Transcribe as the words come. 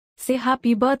Say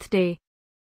happy birthday.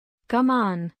 Come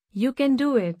on, you can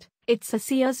do it. It's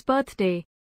Asiyah's birthday.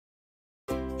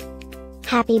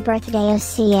 Happy birthday,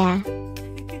 Asiyah.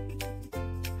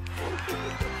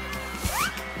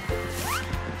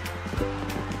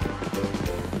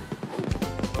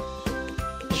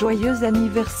 Joyeux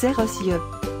anniversaire, Asiyah.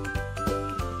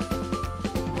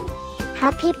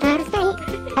 Happy birthday,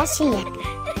 Asiyah.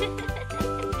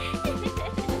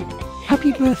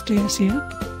 Happy birthday,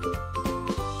 Asiyah.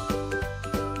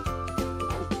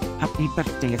 Happy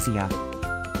birthday, Asiyah.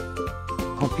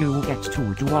 Hope you get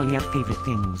to do all your favorite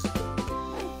things.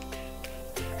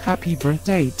 Happy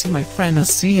birthday to my friend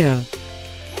Asiyah.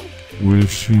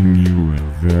 Wishing you a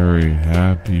very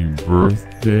happy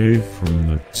birthday from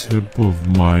the tip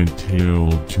of my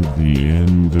tail to the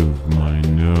end of my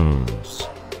nose.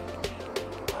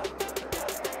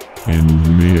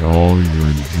 And may all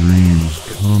your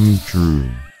dreams come true.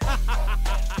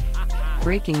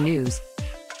 Breaking news.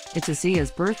 It's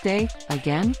Asiyah's birthday,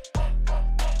 again?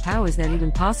 How is that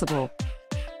even possible?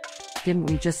 Didn't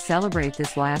we just celebrate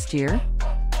this last year?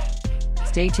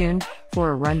 Stay tuned for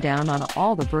a rundown on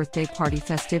all the birthday party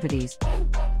festivities.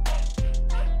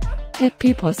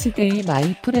 Happy birthday,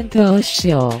 my friend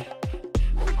Asiyah.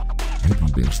 Happy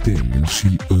birthday,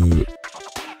 Asiyah.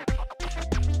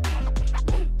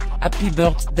 Happy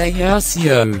birthday,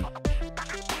 Asiyah.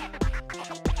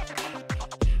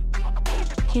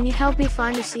 Can you help me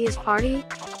find Asiyah's party?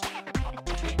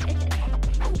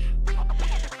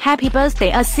 Happy birthday,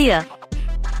 Asiyah.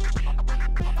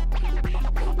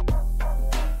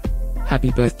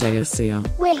 Happy birthday,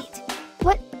 Asiyah. Wait,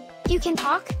 what? You can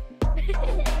talk?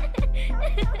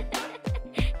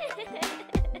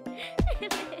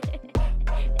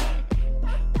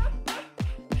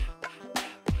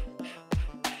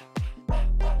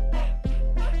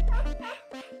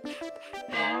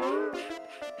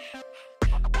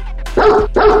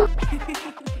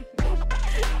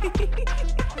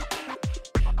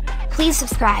 Please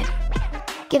subscribe,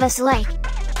 give us a like,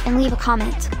 and leave a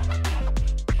comment.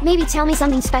 Maybe tell me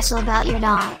something special about your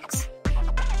dogs.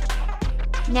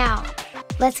 Now,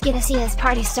 let's get Asiyah's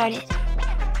party started.